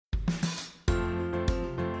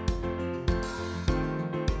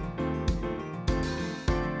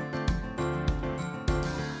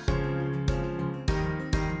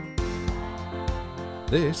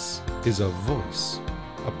This is A Voice,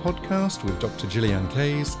 a podcast with Dr. Gillian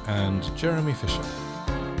Kayes and Jeremy Fisher.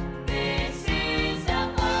 This is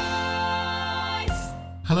A Voice.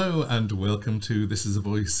 Hello and welcome to This is A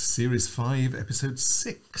Voice, Series 5, Episode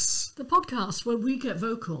 6. The podcast where we get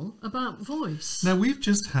vocal about voice. Now, we've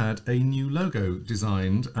just had a new logo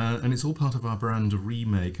designed, and it's all part of our brand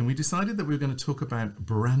remake, and we decided that we were going to talk about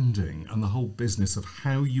branding and the whole business of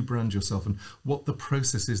how you brand yourself and what the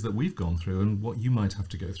process is that we've gone through and what you might have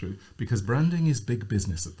to go through, because branding is big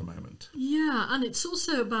business at the moment. Yeah, and it's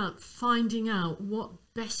also about finding out what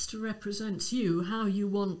best represents you, how you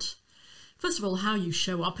want, first of all, how you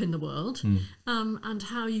show up in the world, and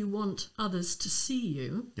how you want others to see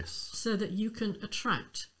you. Yes. So that you can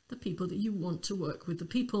attract the people that you want to work with, the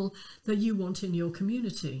people that you want in your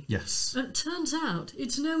community. Yes. And it turns out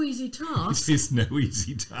it's no easy task. It is no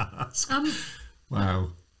easy task.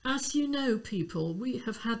 Wow. As you know, people, we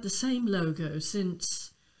have had the same logo since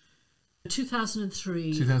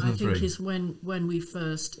 2003, I think, is when we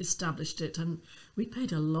first established it, and we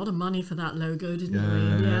paid a lot of money for that logo, didn't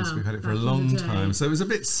we? Yes, we've had it for a long time, so it was a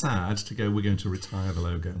bit sad to go, we're going to retire the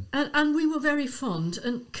logo. And we were very fond,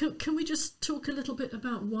 and can we just talk a little bit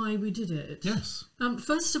about why we did it? Yes.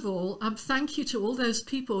 First of all, thank you to all those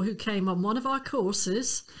people who came on one of our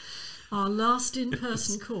courses, our last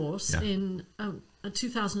in-person course in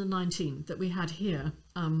 2019 that we had here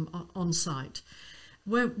on site,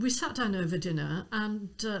 where we sat down over dinner and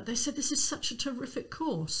they said, this is such a terrific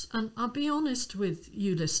course. And I'll be honest with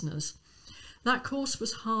you listeners, that course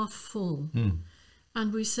was half full.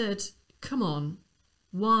 And we said, come on,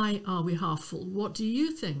 why are we half full? What do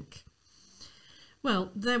you think? Well,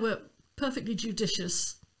 there were perfectly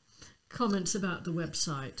judicious comments about the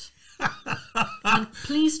website. And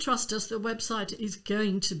please trust us, the website is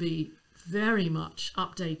going to be very much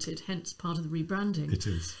updated, hence part of the rebranding. It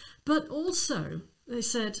is. But also, they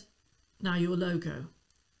said, now your logo.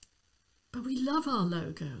 But we love our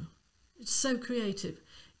logo. It's so creative.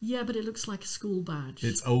 Yeah, but it looks like a school badge.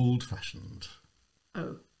 It's old-fashioned.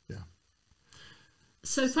 Oh. Yeah.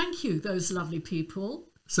 So thank you, those lovely people.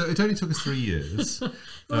 So it only took us 3 years.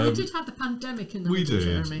 Well, we did have the pandemic in the middle,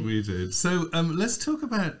 Jeremy. We did. So let's talk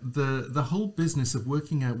about the whole business of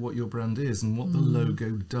working out what your brand is and what the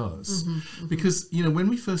logo does. Because, you know, when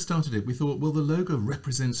we first started it, we thought, well, the logo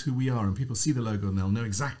represents who we are, and people see the logo and they'll know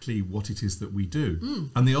exactly what it is that we do.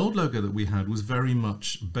 And the old logo that we had was very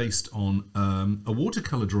much based on a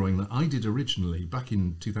watercolour drawing that I did originally back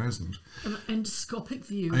in 2000. An endoscopic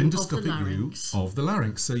view of the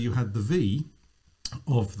larynx. So you had the V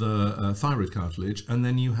of the thyroid cartilage, and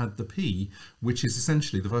then you had the P, which is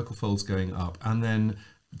essentially the vocal folds going up, and then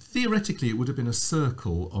theoretically it would have been a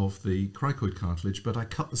circle of the cricoid cartilage, but I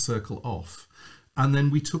cut the circle off. And then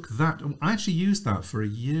we took that, I actually used that for a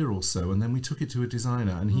year or so, and then we took it to a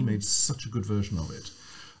designer, and he made such a good version of it.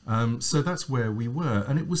 So that's where we were.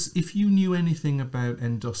 And it was, if you knew anything about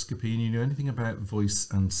endoscopy and you knew anything about voice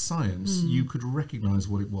and science, you could recognise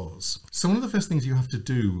what it was. So one of the first things you have to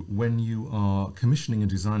do when you are commissioning a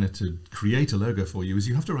designer to create a logo for you is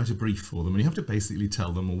you have to write a brief for them, and you have to basically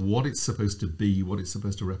tell them what it's supposed to be, what it's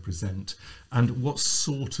supposed to represent, and what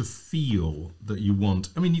sort of feel that you want.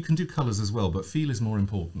 I mean, you can do colours as well, but feel is more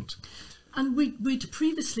important. And we'd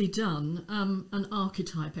previously done an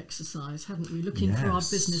archetype exercise, hadn't we? Looking for our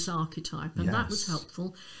business archetype, and that was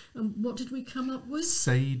helpful. And what did we come up with?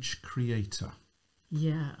 Sage Creator.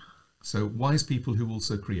 Yeah. So wise people who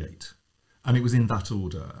also create. And it was in that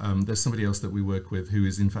order. There's somebody else that we work with who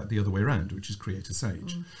is in fact the other way around, which is Creator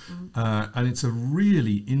Sage. And it's a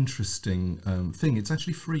really interesting thing. It's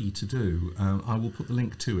actually free to do. I will put the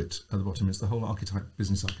link to it at the bottom. It's the whole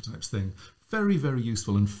business archetypes thing. Very, very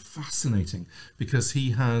useful and fascinating, because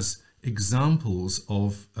he has examples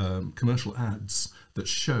of commercial ads that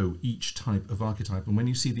show each type of archetype. And when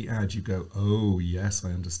you see the ad, you go, oh, yes, I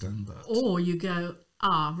understand that. Or you go,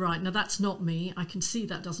 ah, right, now that's not me. I can see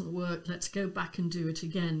that doesn't work. Let's go back and do it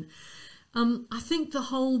again. I think the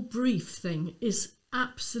whole brief thing is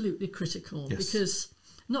absolutely critical, because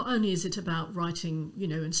not only is it about writing, you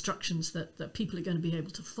know, instructions that people are going to be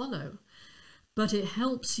able to follow, but it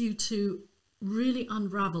helps you to really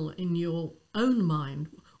unravel in your own mind,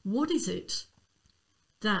 what is it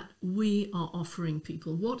that we are offering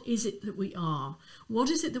people? What is it that we are?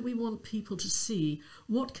 What is it that we want people to see?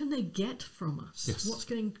 What can they get from us? Yes.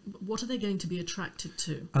 What are they going to be attracted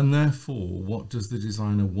to? And therefore, what does the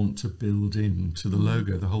designer want to build into the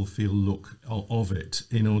logo, the whole feel look of it,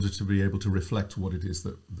 in order to be able to reflect what it is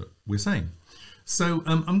that we're saying? So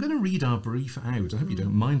I'm going to read our brief out. I hope you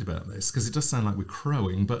don't mind about this, because it does sound like we're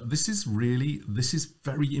crowing, but this is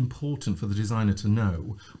very important for the designer to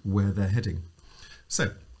know where they're heading.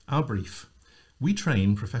 So, our brief. We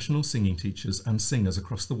train professional singing teachers and singers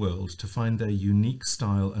across the world to find their unique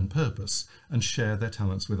style and purpose and share their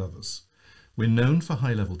talents with others. We're known for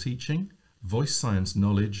high-level teaching, voice science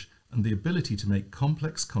knowledge, and the ability to make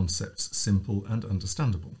complex concepts simple and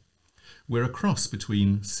understandable. We're a cross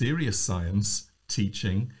between serious science,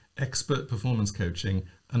 teaching, expert performance coaching,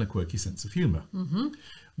 and a quirky sense of humour.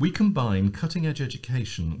 We combine cutting-edge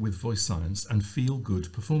education with voice science and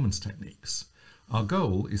feel-good performance techniques. Our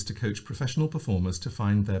goal is to coach professional performers to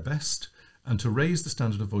find their best and to raise the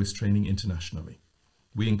standard of voice training internationally.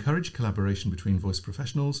 We encourage collaboration between voice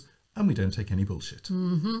professionals, and we don't take any bullshit.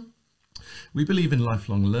 We believe in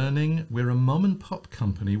lifelong learning. We're a mom and pop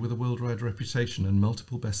company with a worldwide reputation and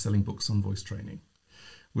multiple best-selling books on voice training.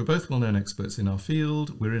 We're both well-known experts in our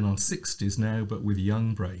field. We're in our 60s now, but with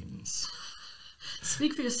young brains.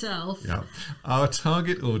 Speak for yourself. Yeah. Our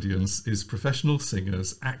target audience is professional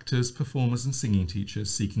singers, actors, performers and singing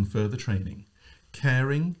teachers seeking further training.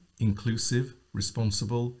 Caring, inclusive,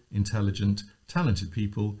 responsible, intelligent, talented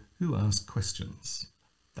people who ask questions.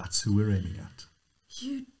 That's who we're aiming at.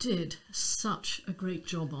 You did such a great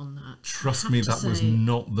job on that. Trust me, that was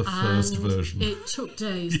not the first version. It took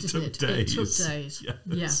days, didn't it? It took days.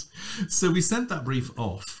 Yes. So we sent that brief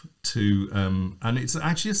off to, and it's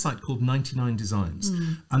actually a site called 99 Designs,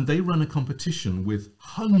 and they run a competition with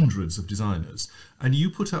hundreds of designers, and you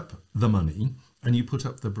put up the money and you put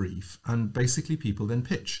up the brief, and basically people then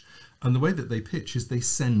pitch. And the way that they pitch is they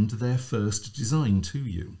send their first design to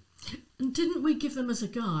you. And didn't we give them as a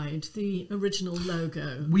guide the original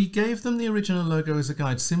logo? We gave them the original logo as a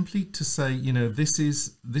guide, simply to say, you know, this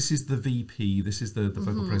is the VP, this is the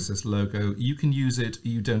vocal process logo. You can use it,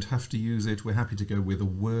 you don't have to use it. We're happy to go with a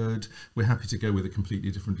word. We're happy to go with a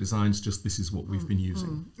completely different designs. Just this is what we've been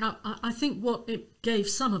using. I think what it gave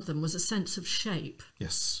some of them was a sense of shape.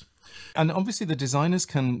 Yes. And obviously the designers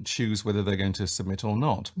can choose whether they're going to submit or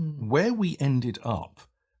not. Where we ended up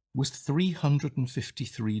was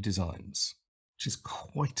 353 designs, which is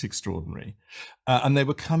quite extraordinary. And they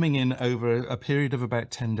were coming in over a period of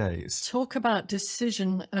about 10 days. Talk about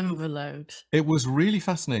decision overload. It was really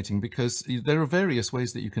fascinating because there are various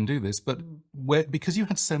ways that you can do this, but because you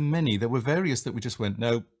had so many, there were various that we just went,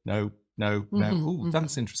 no. Ooh,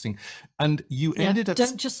 that's interesting. And you ended up...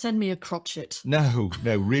 Don't just send me a crotchet. No,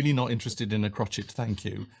 really not interested in a crotchet, thank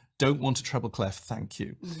you. Don't want a treble clef, thank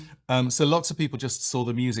you. So lots of people just saw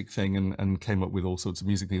the music thing and came up with all sorts of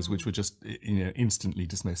music things, which were just, you know, instantly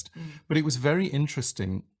dismissed. But it was very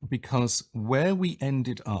interesting because where we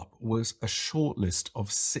ended up was a short list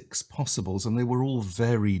of 6 possibles, and they were all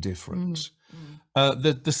very different.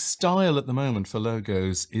 The style at the moment for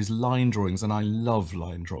logos is line drawings, and I love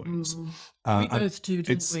line drawings. We both do,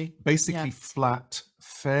 didn't we? Basically flat,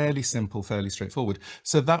 fairly simple, fairly straightforward.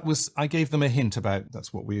 So that was, I gave them a hint about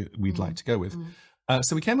that's what we'd like to go with.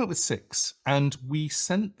 So we came up with 6, and we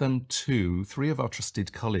sent them to 3 of our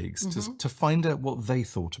trusted colleagues to find out what they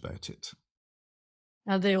thought about it.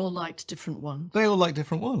 And they all liked different ones. They all liked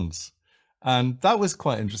different ones. And that was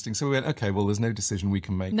quite interesting. So we went, okay, well, there's no decision we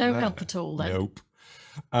can make. No there. help at all then. Nope.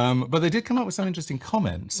 But they did come up with some interesting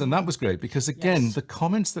comments, and that was great because, again, the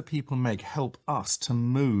comments that people make help us to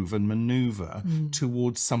move and maneuver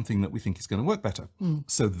towards something that we think is going to work better.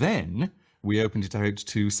 So then we opened it out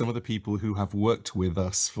to some of the people who have worked with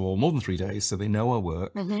us for more than 3 days, so they know our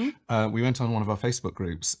work. We went on one of our Facebook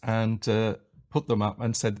groups and put them up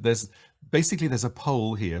and said, there's a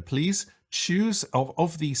poll here. Please choose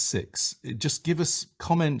of these 6, just give us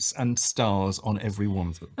comments and stars on every one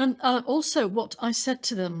of them. And also what I said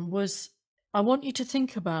to them was, I want you to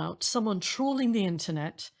think about someone trawling the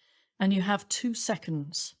internet and you have 2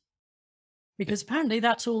 seconds. Because apparently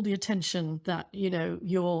that's all the attention that, you know,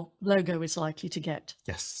 your logo is likely to get.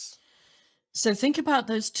 Yes. So think about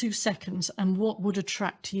those 2 seconds and what would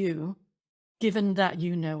attract you, given that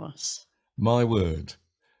you know us. My word.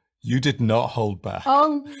 You did not hold back.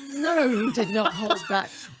 Oh, no, you did not hold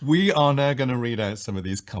back. We are now going to read out some of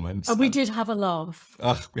these comments. And we did have a laugh.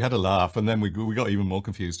 We had a laugh, and then we got even more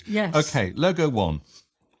confused. Yes. Okay, logo 1.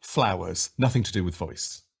 Flowers, nothing to do with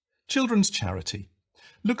voice. Children's charity.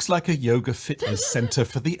 Looks like a yoga fitness centre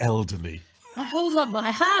for the elderly. I hold up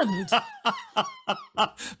my hand.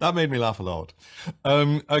 That made me laugh a lot.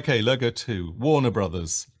 Okay, logo 2. Warner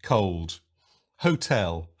Brothers, cold.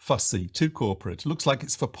 Hotel, fussy, too corporate. Looks like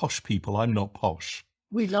it's for posh people. I'm not posh.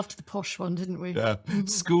 We loved the posh one, didn't we? Yeah.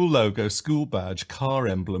 School logo, school badge, car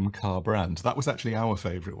emblem, car brand. That was actually our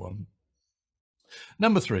favourite one.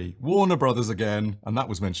 Number 3, Warner Brothers again, and that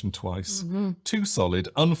was mentioned twice. Too solid,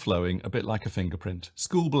 unflowing, a bit like a fingerprint.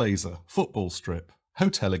 School blazer, football strip,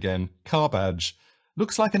 hotel again, car badge,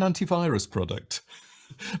 Looks like an antivirus product.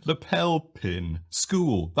 Lapel pin.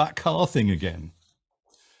 School. That car thing again.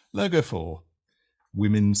 Logo 4.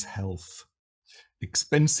 Women's health.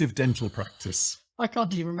 Expensive dental practice. I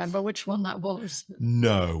can't even remember which one that was.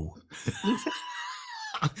 No.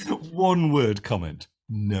 One word comment.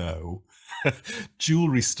 No.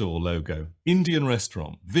 Jewelry store logo. Indian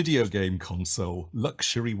restaurant. Video game console.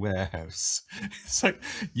 Luxury warehouse. It's like,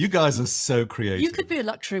 you guys are so creative. You could be a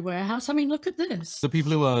luxury warehouse. I mean, look at this, The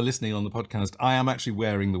people who are listening on the podcast, I am actually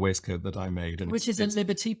wearing the waistcoat that I made. And which is a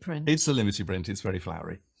Liberty print. it's a limited print. It's very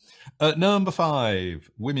flowery. Number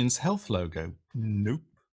 5. Women's health logo. Nope.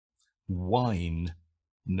 Wine.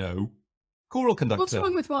 No. Choral conductor. What's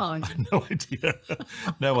wrong with wine? No idea.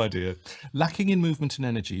 No idea. Lacking in movement and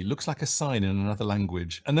energy. Looks like a sign in another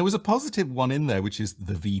language. And there was a positive one in there, which is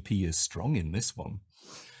the VP is strong in this one.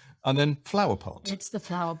 And then flower pot. It's the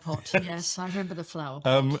flower pot. Yes, I remember the flower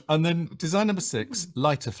pot. And then design number 6,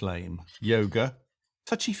 lighter flame. Yoga.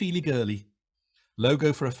 Touchy-feely girly.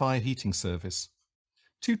 Logo for a fire heating service.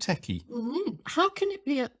 Too techie. How can it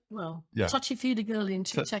be Yeah. touchy-feely girly and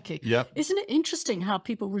too techie? Yeah. Isn't it interesting how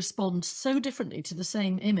people respond so differently to the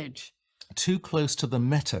same image? Too close to the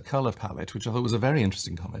meta colour palette, which I thought was a very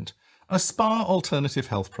interesting comment. A spa alternative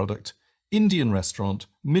health product, Indian restaurant,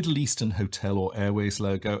 Middle Eastern hotel or airways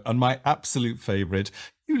logo, and my absolute favourite,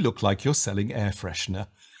 you look like you're selling air freshener.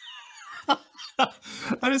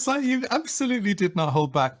 And it's like, you absolutely did not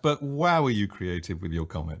hold back, but wow, are you creative with your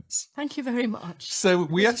comments. Thank you very much. So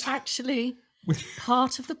we It's actually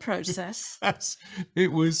part of the process.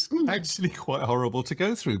 it was actually quite horrible to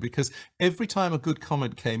go through, because every time a good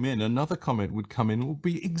comment came in, another comment would come in, would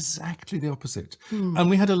be exactly the opposite. And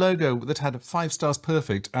we had a logo that had 5 stars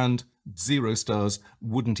perfect and 0 stars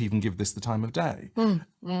wouldn't even give this the time of day.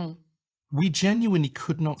 We genuinely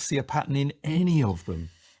could not see a pattern in any of them.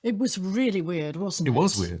 It was really weird, wasn't it? It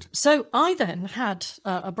was weird. So I then had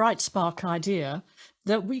a bright spark idea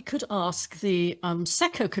that we could ask the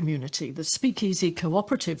SECO community, the Speakeasy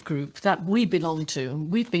Cooperative Group that we belong to, and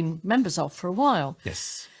we've been members of for a while,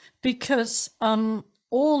 Yes. because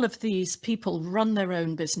all of these people run their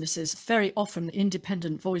own businesses, very often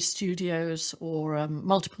independent voice studios or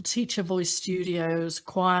multiple teacher voice studios,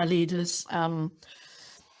 choir leaders.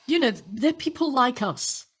 They're people like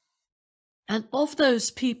us. And of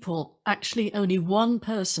those people, actually only one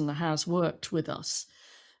person has worked with us.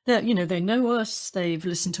 They know us, they've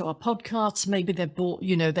listened to our podcasts, maybe they've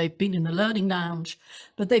they've been in the learning lounge,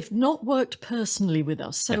 but they've not worked personally with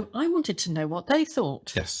us. So I wanted to know what they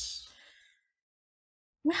thought. Yes.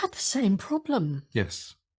 We had the same problem.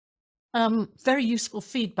 Yes. Very useful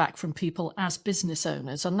feedback from people as business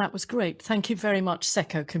owners, and that was great. Thank you very much,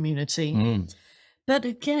 SECO community. But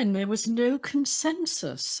again, there was no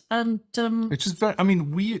consensus. And Which is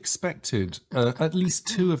we expected at least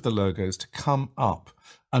 2 of the logos to come up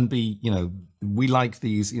and be, we like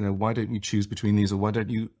these, why don't you choose between these, or why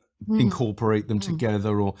don't you incorporate them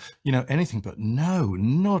together, or, anything. But no,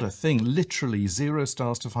 not a thing. Literally 0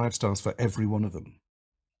 stars to 5 stars for every one of them.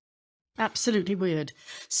 absolutely weird.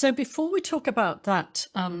 So before we talk about that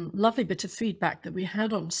lovely bit of feedback that we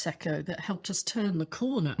had on SECO that helped us turn the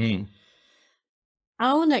corner,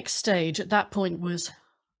 our next stage at that point was,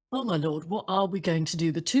 oh my Lord, what are we going to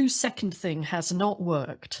do? The 2-second thing has not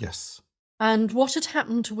worked. Yes. And what had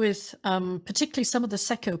happened with particularly some of the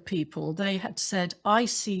SECO people, they had said, I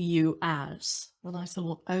see you as. And I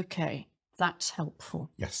thought, okay, that's helpful.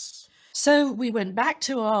 Yes. So we went back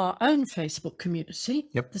to our own Facebook community,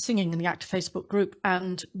 Yep. the Singing in the Act Facebook group,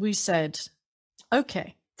 and we said,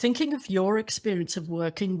 okay, thinking of your experience of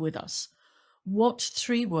working with us, what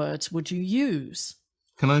 3 words would you use?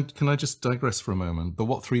 Can I just digress for a moment? The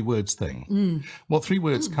what 3 words thing. What 3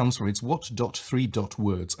 words comes from? It's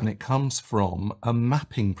what.3.words, and it comes from a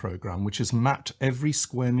mapping program which has mapped every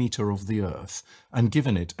square meter of the earth and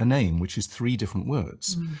given it a name, which is 3 different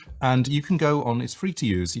words. And you can go on, it's free to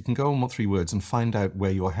use, you can go on what 3 words and find out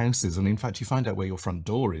where your house is. And in fact, you find out where your front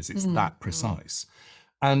door is. It's that precise.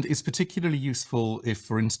 And it's particularly useful if,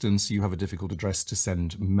 for instance, you have a difficult address to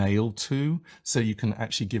send mail to, so you can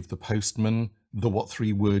actually give the postman the what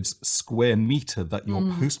 3 words square meter that your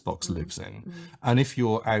postbox lives in. And if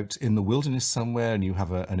you're out in the wilderness somewhere and you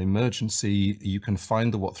have an emergency, you can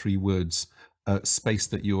find the what 3 words space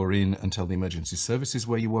that you're in and tell the emergency services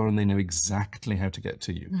where you are, and they know exactly how to get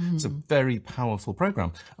to you. It's a very powerful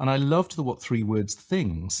program. And I loved the what 3 words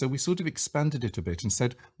thing. So we sort of expanded it a bit and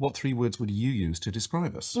said, what 3 words would you use to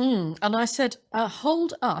describe us? And I said,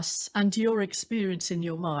 hold us and your experience in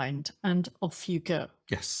your mind, and off you go.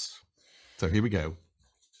 Yes. So here we go.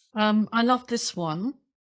 I love this one.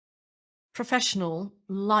 Professional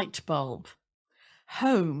light bulb.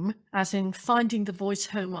 home, as in finding the voice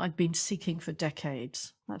home I'd been seeking for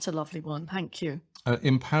decades. That's a lovely one. Thank you.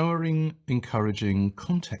 Empowering, encouraging,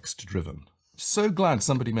 context-driven. So glad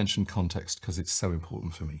somebody mentioned context because it's so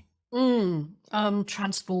important for me.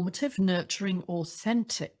 Transformative, nurturing,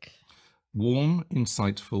 authentic. Warm,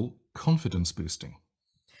 insightful, confidence-boosting.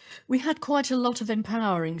 We had quite a lot of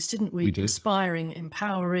empowerings, didn't we? We did. Inspiring,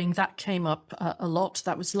 empowering. That came up a lot.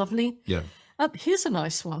 That was lovely. Yeah. Here's a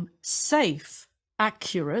nice one. Safe,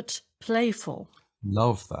 accurate, playful.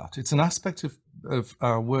 Love that. It's an aspect of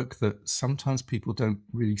our work that sometimes people don't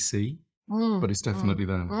really see, but it's definitely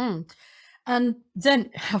there. And then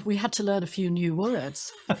we had to learn a few new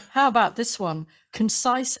words. How about this one?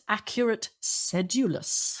 Concise, accurate,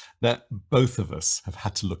 sedulous. That both of us have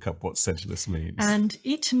had to look up what sedulous means. And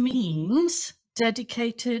it means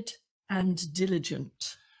dedicated and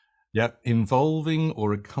diligent. Yep, involving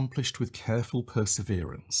or accomplished with careful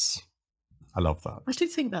perseverance. I love that. I do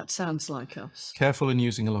think that sounds like us. Careful and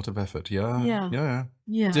using a lot of effort. Yeah.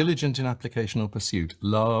 Yeah. Diligent in application or pursuit.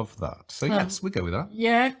 Love that. So yes, we go with that.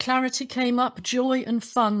 Yeah, clarity came up, joy and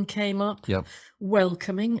fun came up. Yep.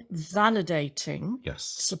 Welcoming, validating, Yes.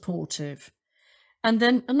 supportive. And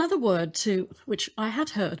then another word too, which I had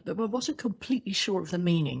heard, but I wasn't completely sure of the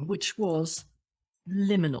meaning, which was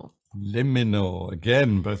liminal. Liminal.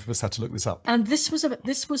 Again, both of us had to look this up. And this was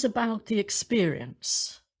about the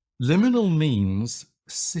experience. Liminal means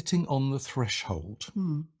sitting on the threshold.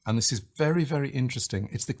 And this is very, very interesting.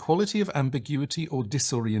 It's the quality of ambiguity or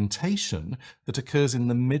disorientation that occurs in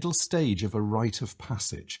the middle stage of a rite of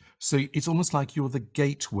passage. So it's almost like you're the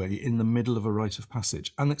gateway in the middle of a rite of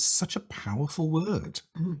passage. And it's such a powerful word.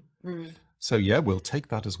 So yeah, we'll take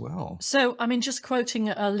that as well. So, I mean, just quoting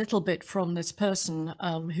a little bit from this person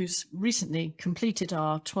who's recently completed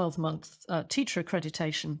our 12-month teacher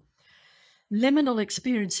accreditation. Liminal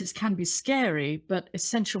experiences can be scary, but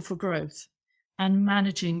essential for growth and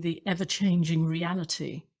managing the ever-changing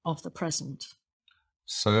reality of the present.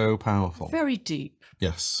 So powerful. Very deep.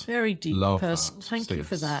 Yes. Very deep Love person. that. Thank you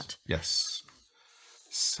for Yes. that. Yes.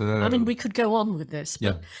 So I mean, we could go on with this,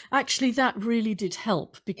 but Yeah. actually that really did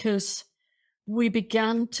help because we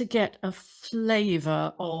began to get a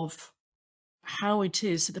flavour of how it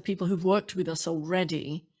is that the people who've worked with us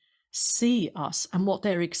already see us and what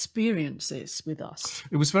their experience is with us.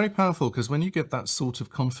 it was very powerful because when you get that sort of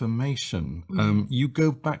confirmation, you go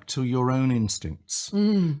back to your own instincts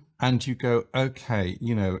and you go, okay,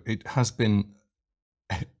 you know, it has been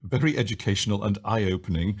very educational and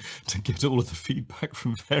eye-opening to get all of the feedback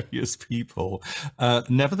from various people.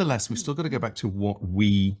 Nevertheless, we've still got to go back to what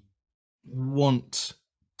we want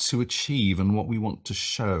to achieve and what we want to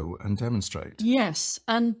show and demonstrate. Yes,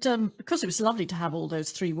 and because it was lovely to have all those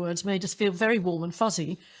 3 words, made us feel very warm and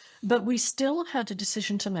fuzzy, but we still had a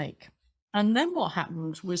decision to make. And then what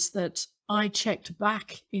happened was that I checked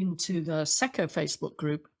back into the SECO Facebook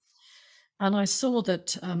group and I saw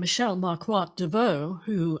that Michelle Marquardt Deveau,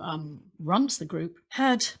 who runs the group,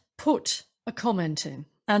 had put a comment in.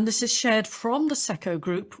 And this is shared from the SECO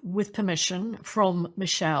group with permission from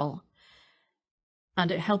Michelle. And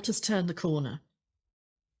it helped us turn the corner.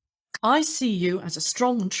 I see you as a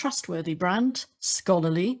strong and trustworthy brand,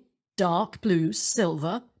 scholarly, dark blues,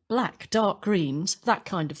 silver, black, dark greens, that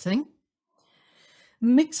kind of thing.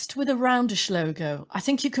 Mixed with a roundish logo, I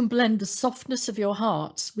think you can blend the softness of your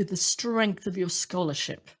hearts with the strength of your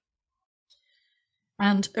scholarship.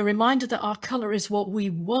 And a reminder that our colour is what we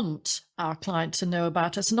want our client to know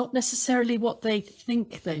about us, not necessarily what they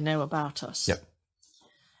think they know about us. Yep.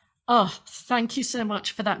 Oh, thank you so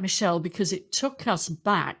much for that, Michelle, because it took us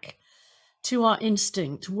back to our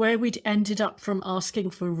instinct where we'd ended up from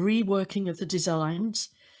asking for reworking of the designs,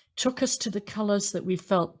 took us to the colours that we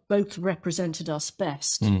felt both represented us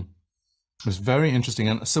best. It was very interesting.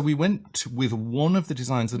 And so we went with one of the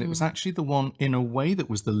designs, and it was actually the one in a way that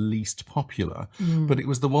was the least popular, but it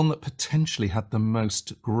was the one that potentially had the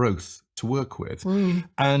most growth to work with.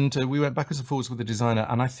 And we went backwards and forwards with the designer,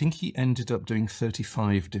 and I think he ended up doing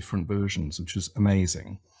 35 different versions, which was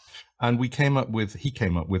amazing. And he came up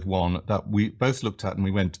with one that we both looked at and we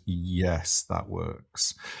went, yes, that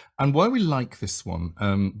works. And why we like this one,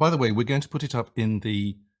 by the way, we're going to put it up in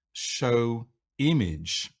the show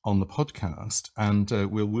image on the podcast, and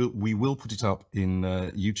we will put it up in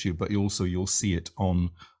YouTube, but also you'll see it on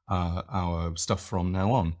our stuff from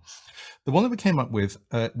now on. The one that we came up with,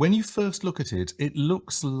 when you first look at it, it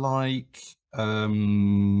looks like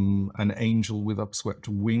an angel with upswept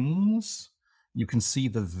wings. You can see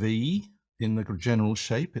the V in the general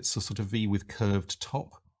shape. It's a sort of V with curved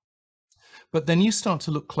top. But then you start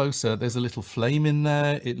to look closer. There's a little flame in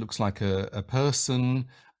there. It looks like a person.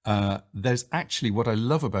 there's actually, what I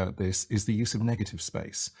love about this is the use of negative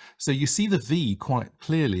space. So you see the V quite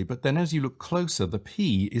clearly, but then as you look closer, the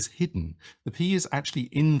P is hidden. The P is actually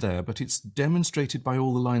in there, but it's demonstrated by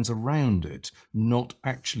all the lines around it, not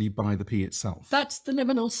actually by the P itself. That's the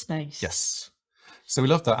liminal space. Yes. So we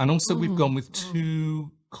love that. And also we've gone with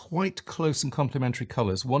two quite close and complementary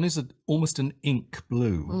colours. One is almost an ink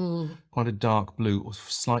blue, quite a dark blue or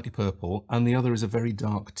slightly purple, and the other is a very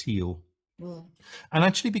dark teal. And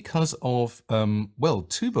actually because of, well,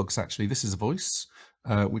 two books actually. This is A Voice,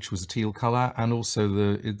 which was a teal colour, and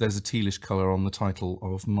also there's a tealish colour on the title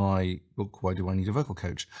of my book, Why Do I Need a Vocal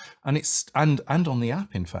Coach? And it's and on the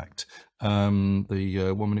app, in fact,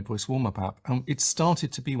 the 1 Minute Voice Warm-Up app, it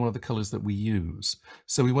started to be one of the colours that we use.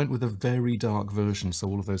 So we went with a very dark version so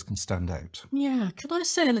all of those can stand out. Yeah, can I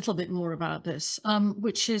say a little bit more about this?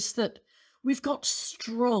 Which is that we've got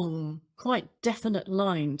strong, quite definite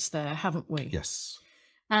lines there, haven't we? Yes.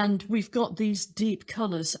 And we've got these deep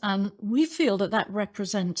colours, and we feel that that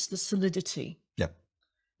represents the solidity Yep.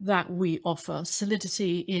 that we offer,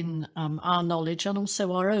 solidity in our knowledge, and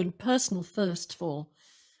also our own personal thirst for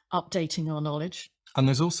updating our knowledge. And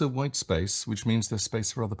there's also white space, which means there's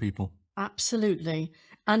space for other people. Absolutely.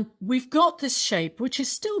 And we've got this shape, which is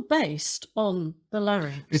still based on the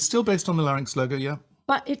larynx. It's still based on the larynx logo, yeah.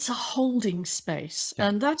 But it's a holding space. Yeah.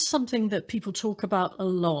 And that's something that people talk about a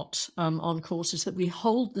lot on courses, that we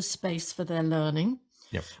hold the space for their learning.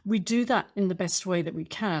 Yep. We do that in the best way that we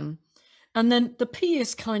can. And then the P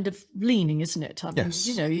is kind of leaning, isn't it? I mean, Yes.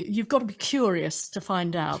 you know, you've got to be curious to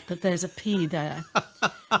find out that there's a P there.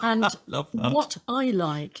 And Love that. what I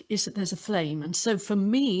like is that there's a flame. And so for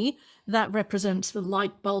me, that represents the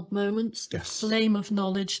light bulb moments, the Yes. flame of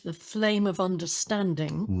knowledge, the flame of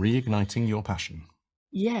understanding. Reigniting your passion.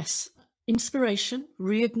 Yes, inspiration,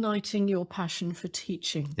 reigniting your passion for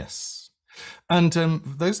teaching. Yes. And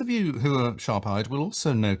those of you who are sharp-eyed will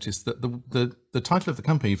also notice that the title of the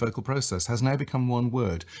company, Vocal Process, has now become one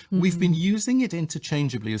word. We've been using it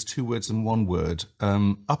interchangeably as two words and one word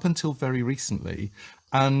up until very recently.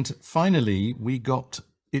 And finally, we got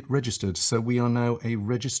it registered. So we are now a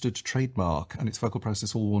registered trademark, and it's Vocal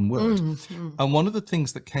Process, all one word. And one of the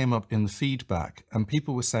things that came up in the feedback, and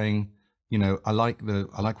people were saying, you know, I like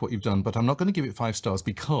what you've done, but I'm not going to give it 5 stars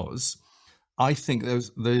because I think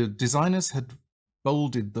the designers had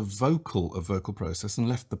bolded the vocal of Vocal Process and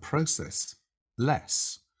left the process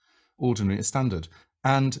less, ordinary as standard.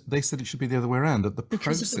 And they said it should be the other way around, that the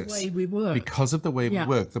Because process, of the way we work. because of the way Yeah. we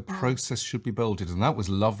work, the process should be bolded. And that was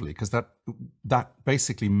lovely because that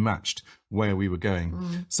basically matched where we were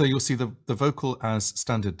going. So you'll see the vocal as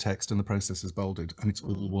standard text and the process is bolded, and it's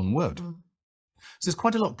all one word. So there's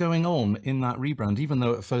quite a lot going on in that rebrand, even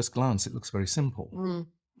though at first glance it looks very simple.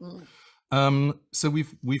 So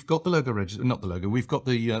we've got the logo registered, not the logo, we've got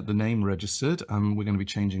the name registered. We're going to be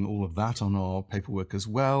changing all of that on our paperwork as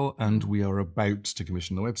well, and we are about to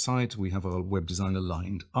commission the website. We have our web designer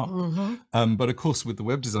lined up, but of course with the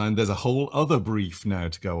web design, there's a whole other brief now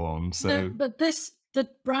to go on. So No, but the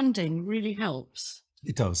branding really helps.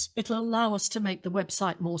 it does, It'll allow us to make the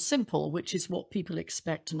website more simple, which is what people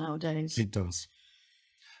expect nowadays. it does.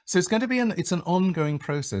 So it's going to be it's an ongoing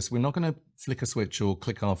process. We're not going to flick a switch or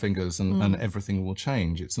click our fingers and everything will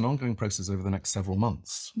change. It's an ongoing process over the next several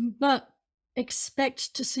months. But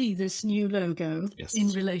expect to see this new logo Yes. in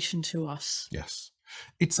relation to us. Yes.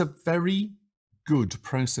 It's a very good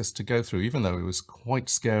process to go through, even though it was quite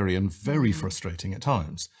scary and very frustrating at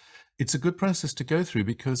times. It's a good process to go through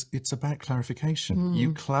because it's about clarification.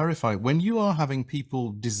 You clarify when you are having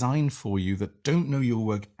people design for you that don't know your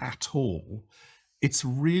work at all. It's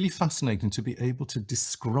really fascinating to be able to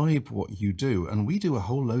describe what you do. And we do a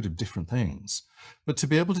whole load of different things, but to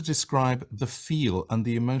be able to describe the feel and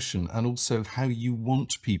the emotion and also how you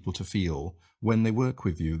want people to feel when they work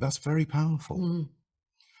with you, that's very powerful.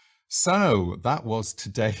 So that was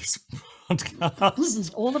today's podcast. This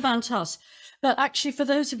is all about us. But actually, for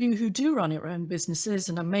those of you who do run your own businesses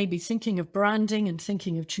and are maybe thinking of branding and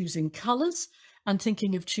thinking of choosing colours and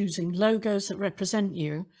thinking of choosing logos that represent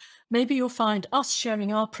you, maybe you'll find us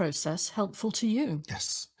sharing our process helpful to you.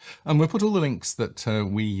 Yes. And we'll put all the links that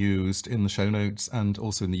we used in the show notes and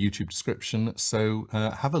also in the YouTube description. So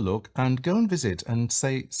have a look and go and visit and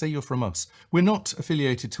say you're from us. We're not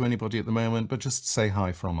affiliated to anybody at the moment, but just say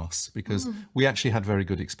hi from us because we actually had very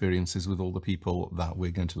good experiences with all the people that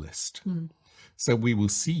we're going to list. So we will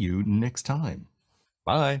see you next time.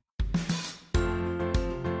 Bye.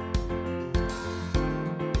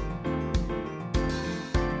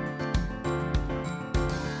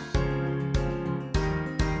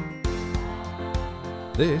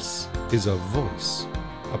 This is A Voice,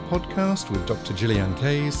 a podcast with Dr. Gillian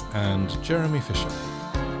Kayes and Jeremy Fisher.